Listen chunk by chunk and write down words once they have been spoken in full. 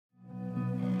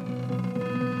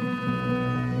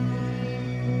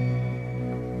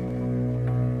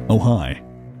Oh, hi.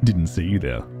 Didn't see you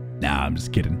there. Nah, I'm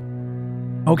just kidding.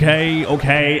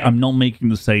 Okay, I'm not making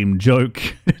the same joke.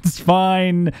 It's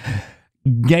fine.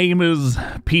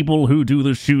 Gamers, people who do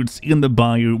the shoots in the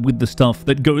bayou with the stuff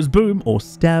that goes boom or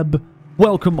stab.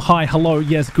 Welcome, hi, hello,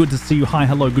 yes, good to see you, hi,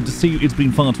 hello, good to see you. It's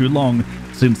been far too long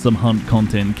since some Hunt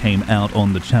content came out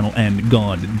on the channel, and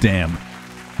god damn,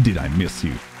 did I miss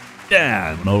you.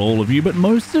 Yeah, not all of you, but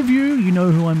most of you, you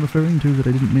know who I'm referring to that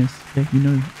I didn't miss. Okay, you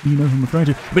know who I'm referring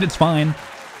to, but it's fine.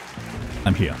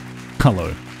 I'm here.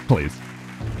 Hello, please,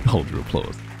 hold your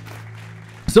applause.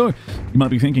 So, you might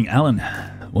be thinking, Alan,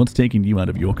 what's taking you out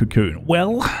of your cocoon?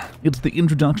 Well, it's the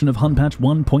introduction of Hunt Patch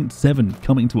 1.7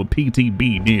 coming to a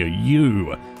PTB near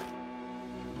you.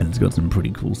 And it's got some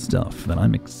pretty cool stuff that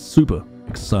I'm super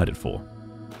excited for.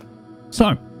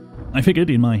 So, I figured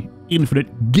in my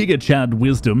infinite giga-chad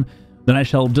wisdom that I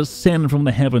shall descend from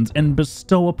the heavens and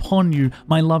bestow upon you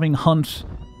my loving Hunt...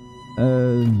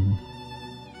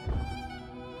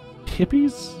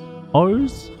 hippies?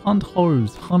 Hoes? Hunt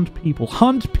hoes. Hunt people.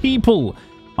 Hunt people!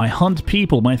 I hunt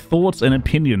people, my thoughts and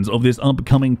opinions of this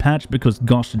upcoming patch, because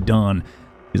gosh darn,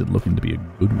 is it looking to be a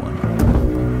good one.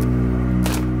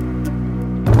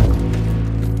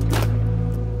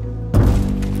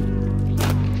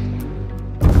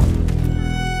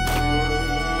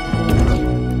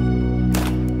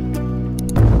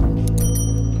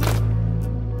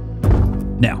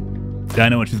 Now, I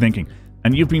know what you're thinking.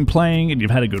 And you've been playing, and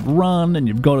you've had a good run, and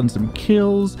you've gotten some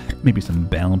kills, maybe some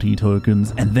bounty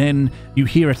tokens, and then you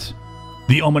hear it.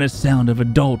 The ominous sound of a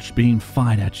dolch being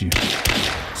fired at you.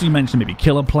 So you manage to maybe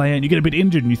kill a player, and you get a bit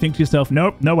injured, and you think to yourself,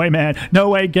 nope, no way, man. No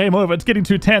way, game over. It's getting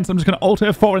too tense. I'm just going to Alt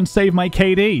F4 and save my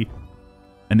KD.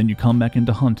 And then you come back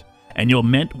into Hunt, and you're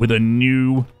met with a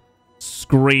new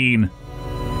screen.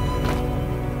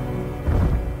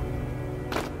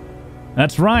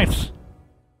 That's right.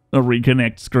 A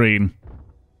Reconnect screen.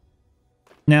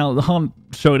 Now, the Hunt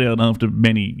Showdown, after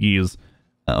many years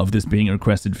of this being a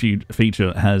requested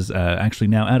feature, has actually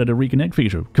now added a Reconnect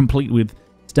feature, complete with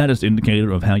status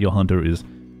indicator of how your hunter is,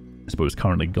 I suppose,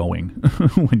 currently going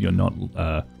when you're not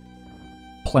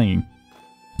playing.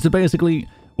 So basically,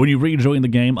 when you rejoin the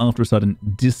game after a sudden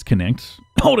disconnect,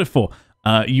 hold it for,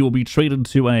 you will be treated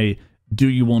to a do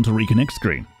you want to reconnect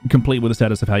screen, complete with the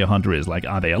status of how your hunter is, like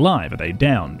are they alive, are they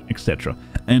down, etc.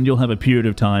 And you'll have a period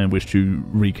of time in which to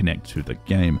reconnect to the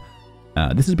game.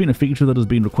 This has been a feature that has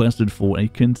been requested for a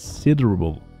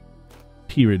considerable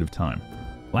period of time.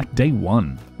 Like day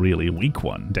one, really, week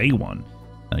one, day one.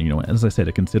 You know, as I said,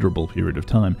 a considerable period of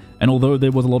time. And although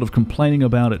there was a lot of complaining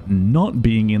about it not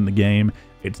being in the game,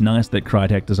 it's nice that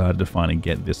Crytek decided to finally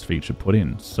get this feature put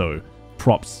in. So,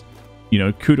 props. You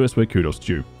know, kudos where kudos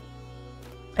due.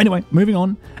 Anyway, moving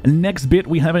on. Next bit,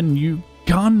 we have a new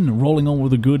gun. Rolling on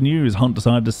with the good news. Hunt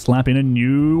decided to slap in a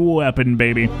new weapon,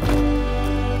 baby.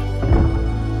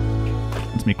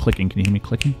 It's me clicking. Can you hear me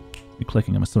clicking? It's me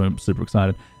clicking. I'm so super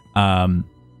excited. I'm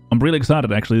really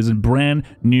excited, actually. There's a brand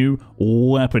new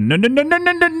weapon.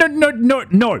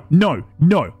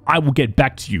 No. I will get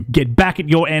back to you. Get back at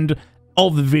your end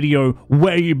of the video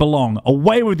where you belong.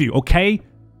 Away with you, okay?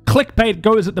 Clickbait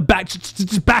goes at the back.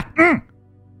 Just back.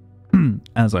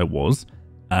 As I was.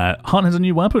 Hunt has a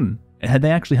new weapon. They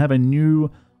actually have a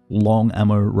new long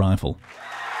ammo rifle.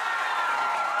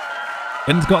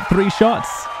 And it's got 3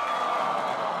 shots.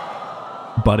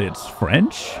 But it's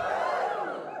French?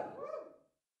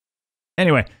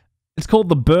 Anyway, it's called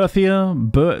the Berthier.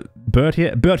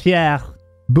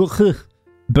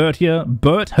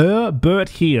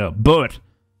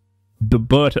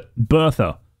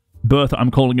 Bertha, I'm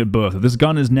calling it Bertha. This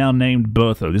gun is now named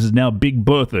Bertha. This is now Big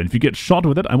Bertha. And if you get shot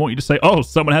with it, I want you to say, oh,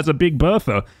 someone has a Big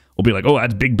Bertha. Or be like, oh,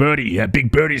 that's Big Birdie. Yeah,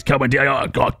 Big Birdie's coming down. Oh,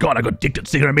 God, I got dicked at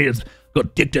 600 meters.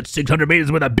 Got dicked at 600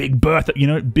 meters with a Big Bertha. You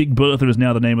know, Big Bertha is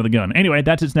now the name of the gun. Anyway,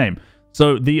 that's its name.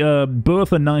 So the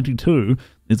Bertha 92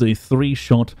 is a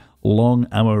 3-shot long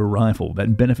ammo rifle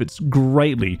that benefits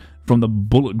greatly from the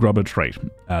bullet grubber trait.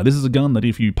 This is a gun that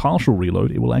if you partial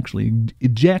reload, it will actually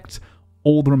eject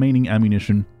all the remaining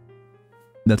ammunition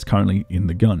that's currently in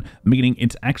the gun, meaning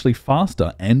it's actually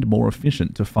faster and more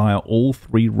efficient to fire all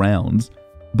 3 rounds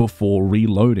before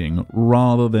reloading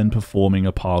rather than performing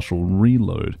a partial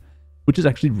reload, which is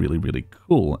actually really, really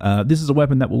cool. This is a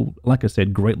weapon that will, like I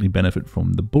said, greatly benefit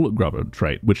from the bullet grubber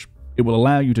trait, which it will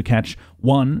allow you to catch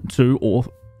 1, 2, or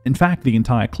in fact the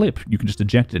entire clip. You can just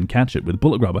eject it and catch it with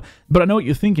bullet grubber. But I know what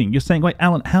you're thinking. You're saying, wait,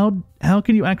 Alan, how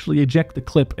can you actually eject the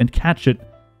clip and catch it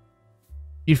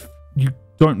if you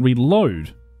don't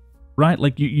reload, right?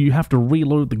 Like you have to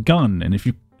reload the gun, and if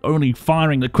you're only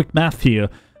firing the quick math here,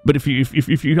 but if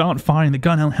you aren't firing the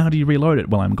gun, how do you reload it?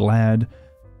 Well, I'm glad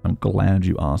I'm glad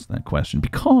you asked that question,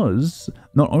 because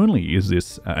not only is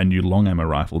this a new long ammo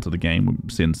rifle to the game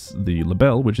since the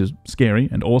Lebel, which is scary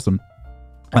and awesome,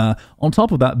 on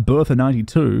top of that, Bertha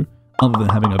 92, other than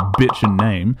having a bitchin'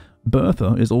 name,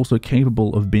 Bertha is also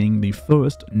capable of being the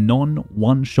first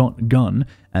non-one-shot gun,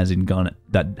 as in gun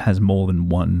that has more than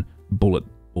one bullet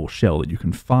or shell that you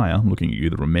can fire, looking at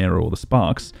either Romero or the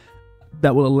Sparks,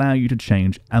 that will allow you to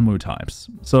change ammo types.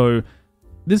 So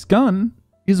this gun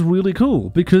is really cool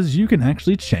because you can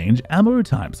actually change ammo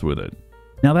types with it.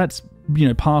 Now that's, you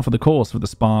know, par for the course for the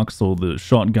Sparks or the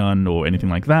shotgun or anything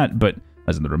like that, but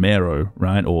as in the Romero,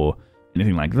 right, or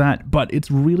anything like that. But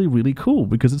it's really, really cool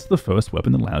because it's the first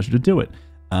weapon that allows you to do it.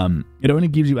 It only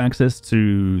gives you access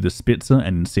to the Spitzer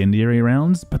and incendiary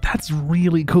rounds, but that's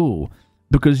really cool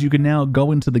because you can now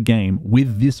go into the game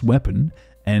with this weapon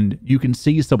and you can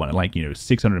see someone at, like, you know,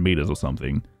 600 meters or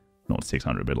something. Not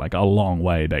 600, but like a long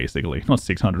way, basically. Not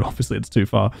 600, obviously, it's too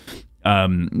far.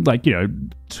 Like, you know,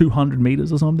 200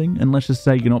 meters or something. And let's just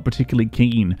say you're not particularly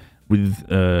keen with,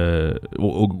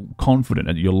 or confident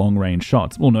at your long-range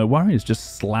shots. Well, no worries.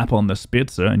 Just slap on the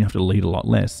Spitzer and you have to lead a lot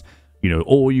less. You know,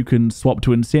 or you can swap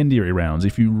to incendiary rounds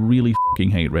if you really fucking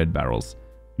hate red barrels.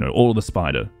 You know, or the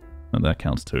Spider. And that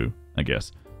counts too, I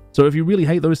guess. So if you really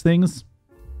hate those things,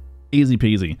 easy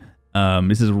peasy.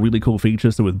 This is a really cool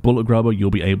feature, so with Bullet Grubber,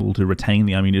 you'll be able to retain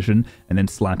the ammunition and then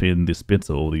slap in the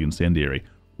Spitzer or the incendiary.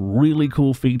 Really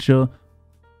cool feature.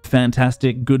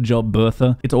 Fantastic. Good job,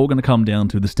 Bertha. It's all going to come down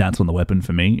to the stats on the weapon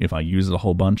for me if I use it a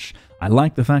whole bunch. I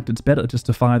like the fact it's better just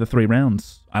to fire the 3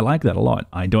 rounds. I like that a lot.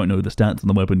 I don't know the stats on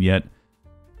the weapon yet.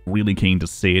 Really keen to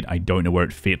see it. I don't know where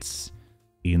it fits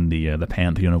in the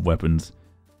pantheon of weapons.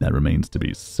 That remains to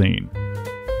be seen.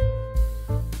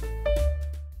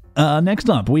 Next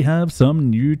up, we have some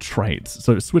new traits.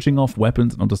 So switching off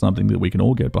weapons onto something that we can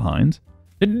all get behind.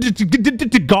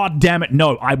 God damn it,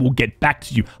 no, I will get back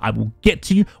to you. I will get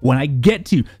to you when I get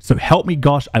to you. So help me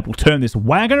gosh, I will turn this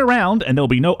wagon around and there'll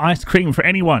be no ice cream for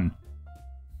anyone.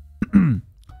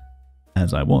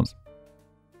 As I was.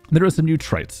 There are some new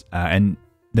traits, and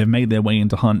they've made their way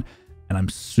into Hunt, and I'm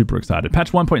super excited.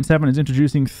 Patch 1.7 is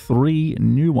introducing 3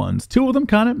 new ones. 2 of them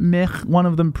kind of meh, one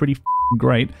of them pretty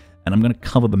great. And I'm going to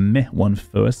cover the meh one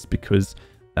first because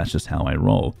that's just how I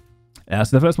roll. So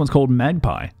the first one's called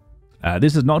Magpie.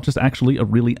 This is not just actually a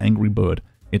really angry bird.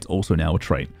 It's also now a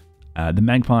trait. The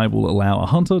Magpie will allow a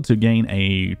hunter to gain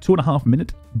a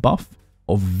 2.5-minute buff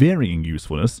of varying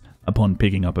usefulness upon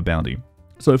picking up a bounty.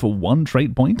 So for 1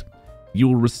 trait point, you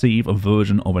will receive a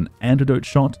version of an antidote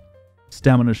shot,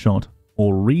 stamina shot,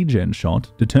 or regen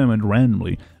shot determined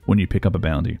randomly when you pick up a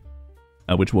bounty,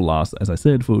 which will last, as I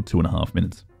said, for 2.5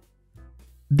 minutes.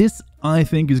 This, I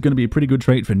think, is going to be a pretty good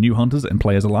trait for new hunters and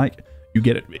players alike. You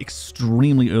get it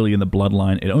extremely early in the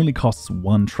bloodline. It only costs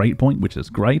 1 trait point, which is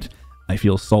great. I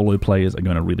feel solo players are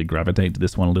going to really gravitate to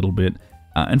this one a little bit.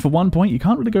 And for 1 point, you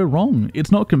can't really go wrong. It's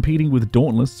not competing with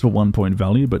Dauntless for 1 point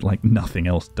value, but like nothing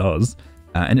else does.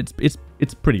 And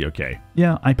it's pretty okay.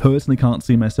 Yeah, I personally can't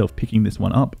see myself picking this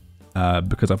one up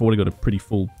because I've already got a pretty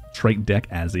full trait deck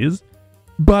as is.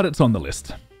 But it's on the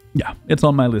list. Yeah, it's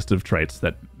on my list of traits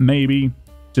that maybe...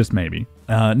 just maybe.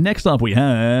 Next up, we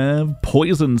have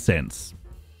Poison Sense.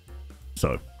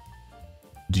 So,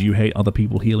 do you hate other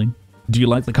people healing? Do you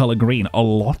like the color green a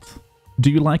lot? Do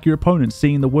you like your opponent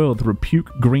seeing the world through a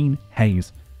puke green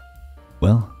haze?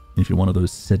 Well, if you're one of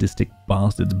those sadistic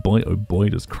bastards, boy oh boy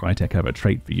does Crytek have a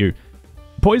trait for you.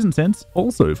 Poison Sense,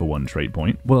 also for 1 trait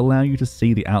point, will allow you to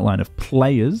see the outline of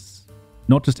players,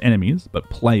 not just enemies, but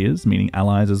players, meaning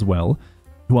allies as well,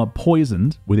 who are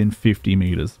poisoned within 50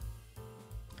 meters.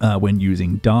 When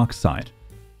using Dark Sight.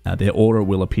 Their aura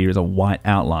will appear as a white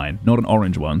outline, not an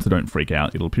orange one, so don't freak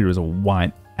out. It'll appear as a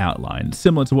white outline,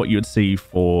 similar to what you would see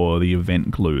for the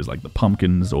event clues, like the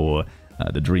pumpkins or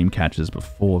the dream catchers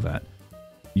before that.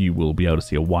 You will be able to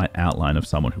see a white outline of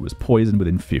someone who was poisoned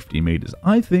within 50 meters.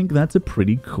 I think that's a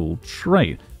pretty cool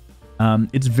trait.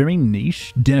 It's very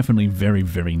niche, definitely very,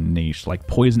 very niche. Like,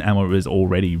 poison ammo is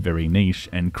already very niche,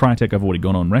 and Crytek have already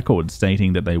gone on record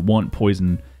stating that they want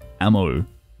poison ammo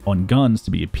on guns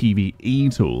to be a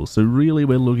PvE tool. So really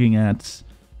we're looking at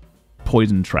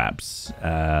poison traps,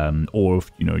 or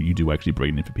if you do actually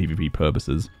bring it in for PvP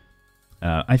purposes.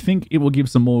 I think it will give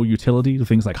some more utility to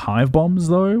things like hive bombs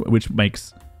though, which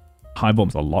makes hive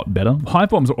bombs a lot better. Hive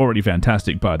bombs are already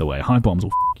fantastic, by the way. Hive bombs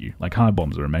will f you. Like, hive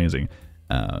bombs are amazing.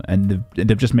 And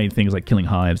they've just made things like killing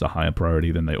hives a higher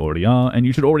priority than they already are, and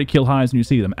you should already kill hives when you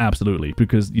see them, absolutely,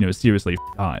 because, seriously,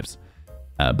 hives.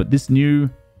 But this new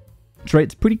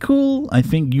trait's pretty cool. I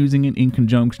think using it in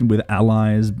conjunction with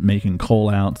allies, making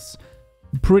callouts,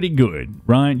 pretty good,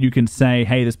 right? You can say,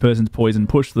 hey, this person's poisoned,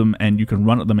 push them, and you can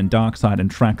run at them in dark side and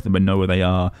track them and know where they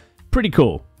are. Pretty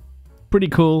cool. Pretty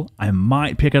cool. I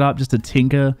might pick it up just to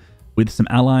tinker with some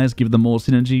allies, give them more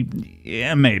synergy.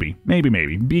 Yeah, maybe.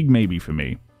 Big maybe for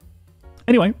me.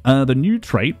 Anyway, the new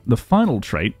trait, the final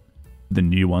trait, the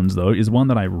new ones though, is one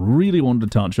that I really wanted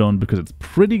to touch on because it's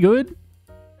pretty good,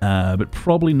 but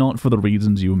probably not for the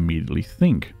reasons you immediately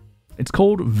think. It's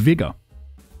called Vigor,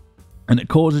 and it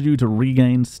causes you to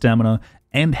regain stamina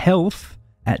and health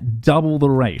at double the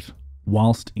rate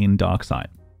whilst in dark side.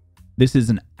 This is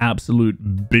an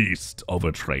absolute beast of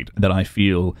a trait that I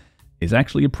feel is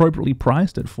actually appropriately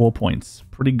priced at 4 points.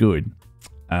 Pretty good.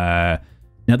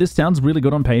 Now, this sounds really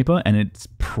good on paper, and it's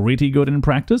pretty good in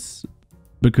practice,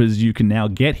 because you can now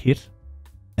get hit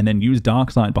and then use dark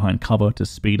side behind cover to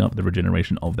speed up the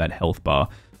regeneration of that health bar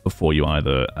before you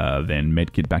either then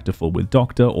medkit back to full with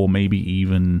Doctor, or maybe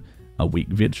even a weak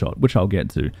vid shot, which I'll get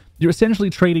to. You're essentially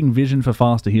trading vision for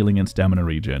faster healing and stamina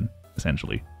regen,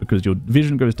 essentially, because your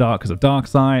vision goes dark because of dark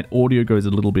side, audio goes a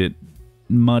little bit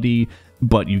muddy,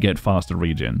 but you get faster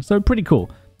regen. So pretty cool.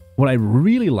 What I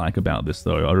really like about this,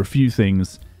 though, are a few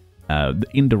things, the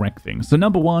indirect things. So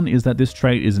number one is that this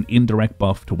trait is an indirect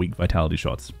buff to weak vitality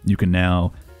shots. You can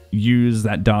now use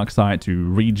that dark side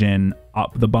to regen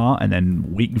up the bar and then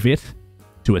weak vit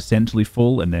to essentially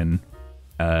full, and then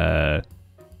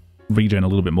regen a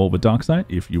little bit more with dark side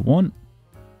if you want.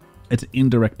 It's an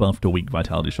indirect buff to weak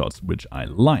vitality shots, which I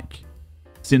like,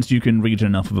 since you can regen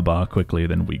enough of a bar quickly,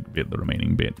 then weak vit the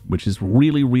remaining bit, which is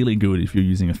really, really good if you're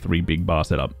using a 3 big bar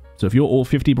setup. So if you're all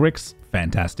 50 bricks,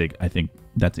 fantastic. I think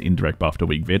that's an indirect buff to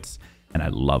weak vits, and I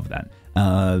love that.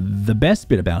 The best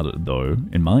bit about it, though,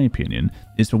 in my opinion,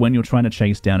 is for when you're trying to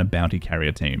chase down a bounty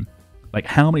carrier team. Like,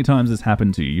 how many times has this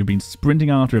happened to you? You've been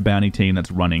sprinting after a bounty team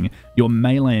that's running, you're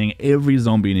meleeing every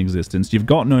zombie in existence, you've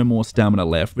got no more stamina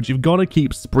left, but you've got to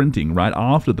keep sprinting right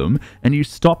after them, and you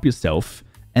stop yourself,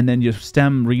 and then your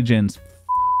stam regens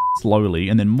slowly,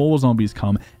 and then more zombies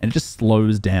come, and it just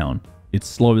slows down. It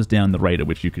slows down the rate at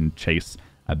which you can chase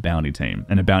a bounty team.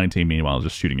 And a bounty team, meanwhile, is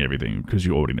just shooting everything because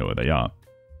you already know where they are.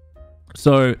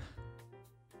 So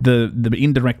the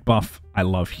indirect buff I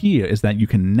love here is that you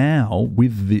can now,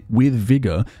 with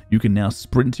Vigor, you can now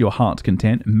sprint to your heart's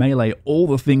content, melee all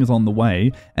the things on the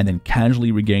way, and then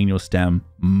casually regain your stam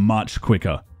much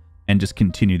quicker and just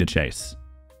continue the chase.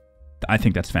 I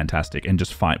think that's fantastic, and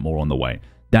just fight more on the way.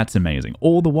 That's amazing.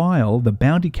 All the while, the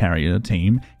bounty carrier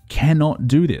team cannot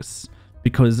do this,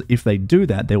 because if they do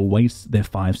that, they'll waste their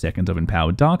 5 seconds of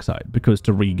empowered dark side, because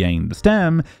to regain the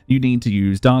stam, you need to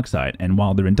use dark side, and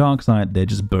while they're in dark side, they're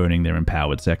just burning their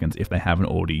empowered seconds if they haven't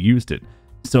already used it.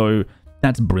 So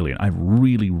that's brilliant. I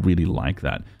really, really like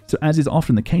that. So as is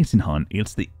often the case in Hunt,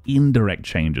 it's the indirect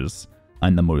changes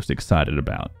I'm the most excited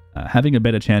about. Having a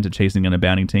better chance of chasing in a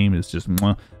bounty team is just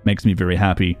makes me very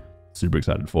happy. Super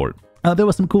excited for it. There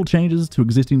were some cool changes to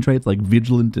existing traits like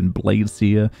Vigilant and Blade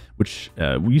Seer, which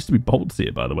used to be Bolt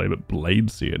Seer, by the way, but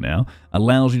Blade Seer now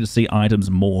allows you to see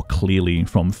items more clearly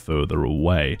from further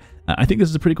away. I think this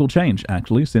is a pretty cool change,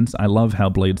 actually, since I love how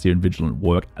Blade Seer and Vigilant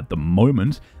work at the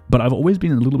moment, but I've always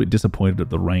been a little bit disappointed at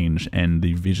the range and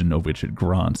the vision of which it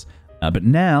grants. But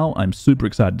now I'm super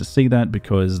excited to see that,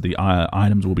 because the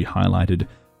items will be highlighted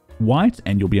white,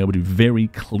 and you'll be able to very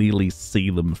clearly see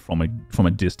them from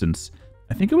a distance.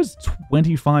 I think it was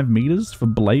 25 meters for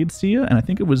Blade Seer, and I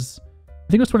think it was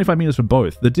 25 meters for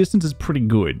both. The distance is pretty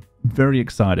good. Very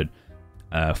excited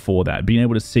for that. Being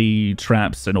able to see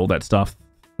traps and all that stuff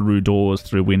through doors,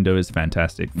 through windows,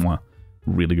 fantastic. Mwah.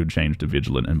 Really good change to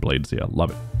Vigilant and Blade Seer. Love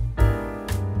it.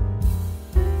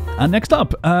 Next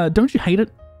up, don't you hate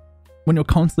it when you're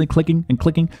constantly clicking and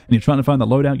clicking and you're trying to find the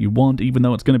loadout you want, even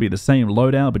though it's going to be the same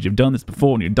loadout, but you've done this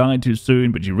before and you died too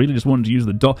soon, but you really just wanted to use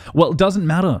the dot? Well, it doesn't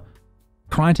matter.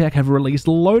 Crytek have released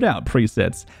loadout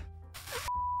presets.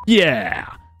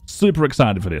 Yeah! Super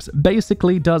excited for this.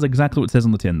 Basically does exactly what it says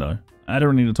on the tin, though. I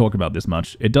don't need to talk about this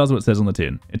much. It does what it says on the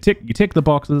tin. You tick the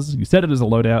boxes, you set it as a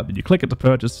loadout, then you click it to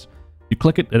purchase. You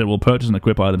click it and it will purchase and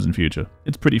equip items in future.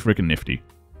 It's pretty freaking nifty.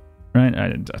 Right?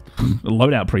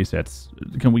 Loadout presets.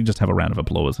 Can we just have a round of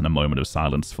applause and a moment of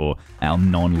silence for our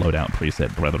non-loadout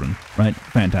preset brethren? Right?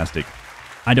 Fantastic.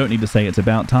 I don't need to say it's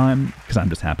about time, because I'm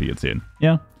just happy it's in.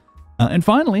 Yeah? And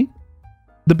finally,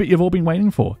 the bit you've all been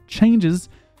waiting for. Changes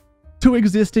to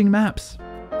existing maps.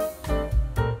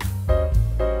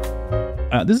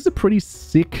 This is a pretty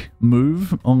sick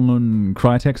move on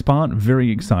Crytek's part.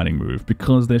 Very exciting move,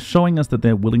 because they're showing us that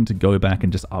they're willing to go back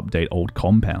and just update old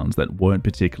compounds that weren't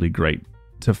particularly great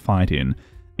to fight in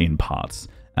parts.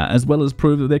 as well as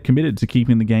prove that they're committed to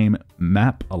keeping the game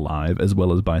map alive, as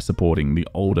well as by supporting the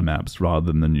older maps rather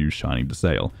than the new shiny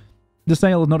DeSail.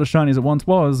 DeSail is not as shiny as it once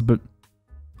was, but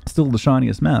still the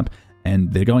shiniest map,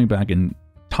 and they're going back and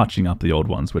touching up the old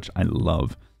ones, which I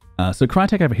love. So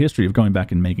Crytek have a history of going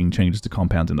back and making changes to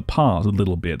compounds in the past, a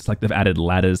little bit. Like they've added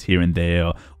ladders here and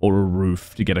there, or a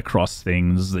roof to get across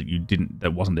things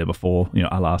that wasn't there before, you know,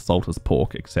 a la Salter's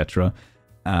Pork, etc.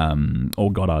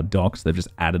 Or Goddard Docks. They've just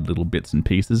added little bits and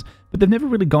pieces, but they've never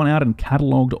really gone out and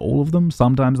catalogued all of them.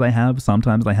 Sometimes they have,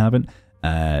 sometimes they haven't.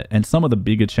 And some of the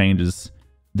bigger changes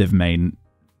they've made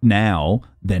now,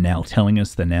 they're now telling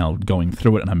us, they're now going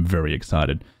through it, and I'm very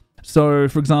excited. So,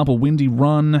 for example, Windy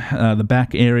Run, the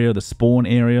back area, the spawn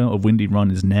area of Windy Run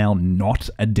is now not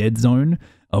a dead zone,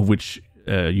 of which,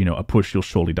 you know, a push you'll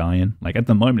surely die in. Like, at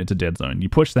the moment, it's a dead zone. You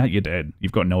push that, you're dead.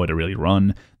 You've got nowhere to really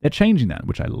run. They're changing that,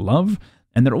 which I love.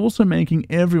 And they're also making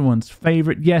everyone's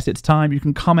favorite, yes, it's time, you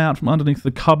can come out from underneath the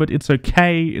cupboard, it's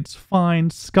okay, it's fine,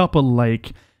 Scupper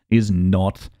Lake is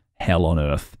not hell on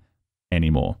earth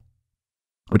anymore.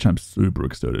 Which I'm super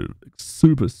excited,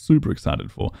 super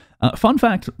excited for. Fun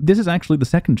fact, this is actually the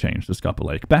second change to Scupper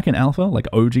Lake. Back in Alpha, like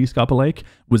OG Scupper Lake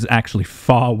was actually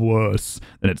far worse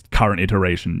than its current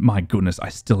iteration. My goodness, I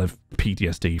still have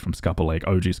PTSD from Scupper Lake,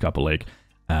 OG Scupper Lake.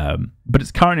 But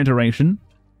its current iteration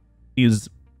is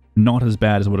not as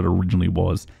bad as what it originally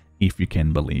was, if you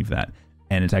can believe that.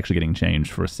 And it's actually getting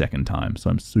changed for a second time, so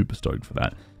I'm super stoked for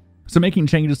that. So making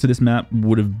changes to this map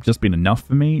would have just been enough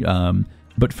for me.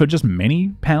 But for just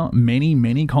many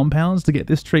compounds to get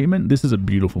this treatment, this is a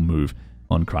beautiful move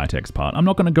on Crytek's part. I'm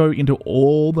not going to go into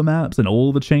all the maps and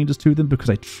all the changes to them because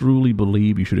I truly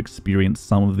believe you should experience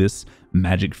some of this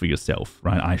magic for yourself,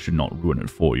 right? I should not ruin it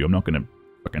for you. I'm not going to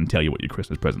fucking tell you what your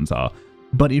Christmas presents are.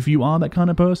 But if you are that kind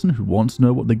of person who wants to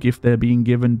know what the gift they're being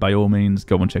given, by all means,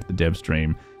 go and check the dev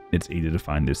stream. It's easy to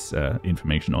find this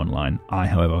information online. I,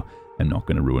 however, am not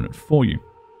going to ruin it for you.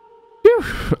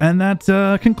 And that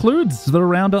concludes the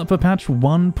roundup for patch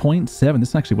 1.7.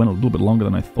 This actually went a little bit longer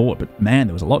than I thought, but man,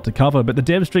 there was a lot to cover. But the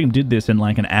dev stream did this in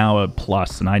like an hour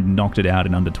plus, and I knocked it out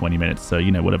in under 20 minutes, so,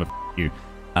 you know, whatever, you.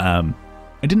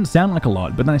 It didn't sound like a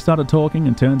lot, but then I started talking,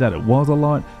 and turns out it was a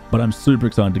lot. But I'm super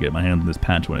excited to get my hands on this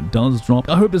patch when it does drop.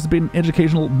 I hope this has been an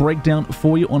educational breakdown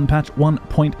for you on patch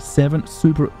 1.7.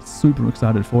 Super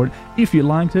excited for it. If you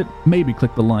liked it, maybe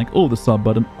click the like or the sub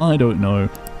button. I don't know.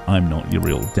 I'm not your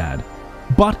real dad.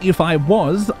 But if I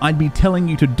was, I'd be telling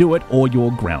you to do it or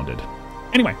you're grounded.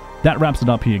 Anyway, that wraps it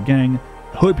up here, gang.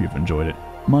 Hope you've enjoyed it.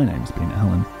 My name's been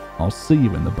Alan. I'll see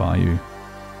you in the bayou.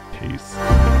 Peace.